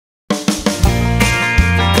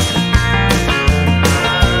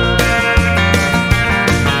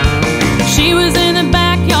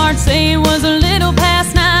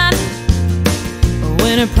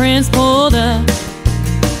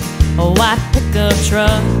pickup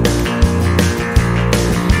truck.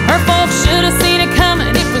 Her folks should have seen it coming,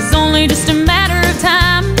 it was only just a matter of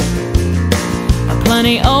time.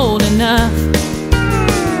 Plenty old enough,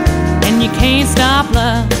 and you can't stop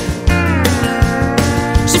love.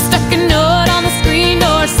 She stuck a note on the screen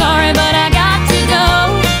door, sorry but I got to go.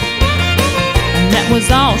 And that was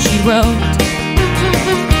all she wrote.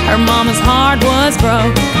 Her mama's heart was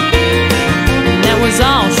broke, and that was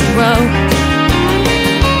all she wrote.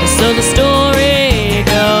 And so the story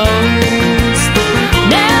goes,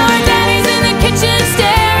 now her daddy's in the kitchen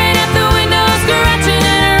staring at the window, scratching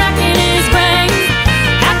and racking his brain.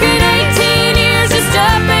 How could 18 years just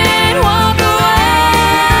up and walk away?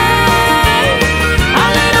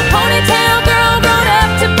 Our little ponytail girl grown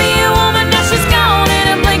up to be a woman, now she's gone in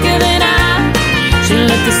a blink of an eye. She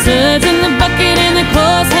left the suds in the bucket and the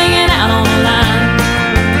clothes hanging out on the line.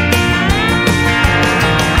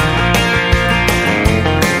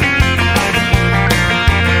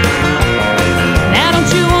 Now don't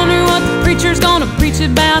you wonder what the preacher's gonna preach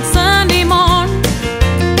about Sunday morn?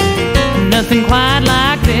 Nothing quite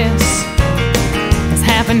like this has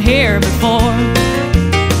happened here before.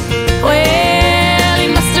 Well, he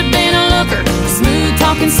must have been a looker, a smooth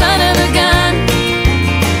talking son of a gun.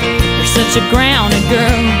 You're such a grounded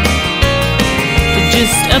girl to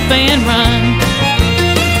just up and run.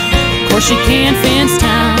 Of course you can't fence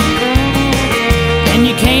time, and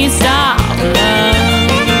you can't stop love.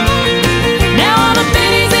 Now all the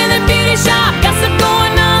biddies in the beauty shop gossip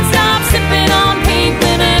going non-stop, sipping on pink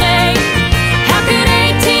lemonade. How could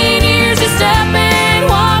 18 years just up and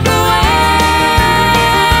walk away?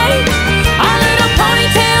 Our little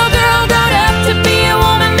ponytail girl grown up to be a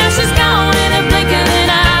woman, now she's gone in a blink of an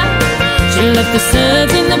eye. She left the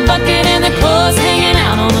suds in the bucket and the clothes hanging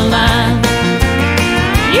out on the line.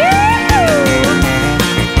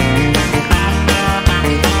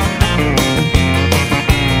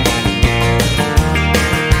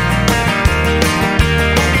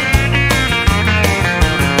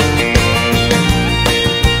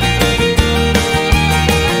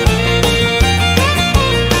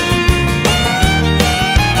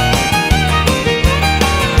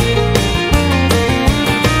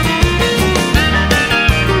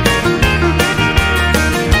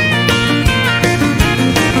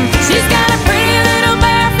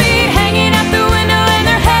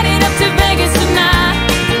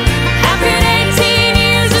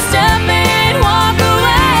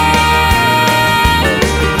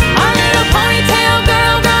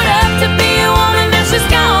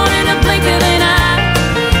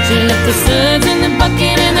 The suds in the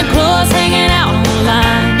bucket and the clothes hanging out on the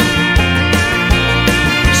line.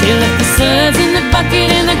 She left the suds in the bucket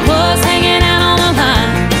and the clothes hanging out on the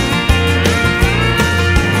line.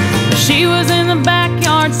 She was in the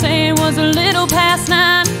backyard saying it was a little past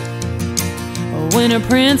 9 when her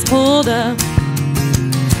prince pulled up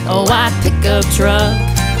a white pickup truck,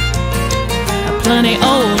 plenty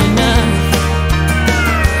old enough,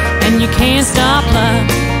 and you can't stop love.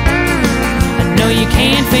 No, you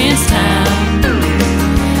can't fence time,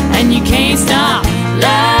 and you can't stop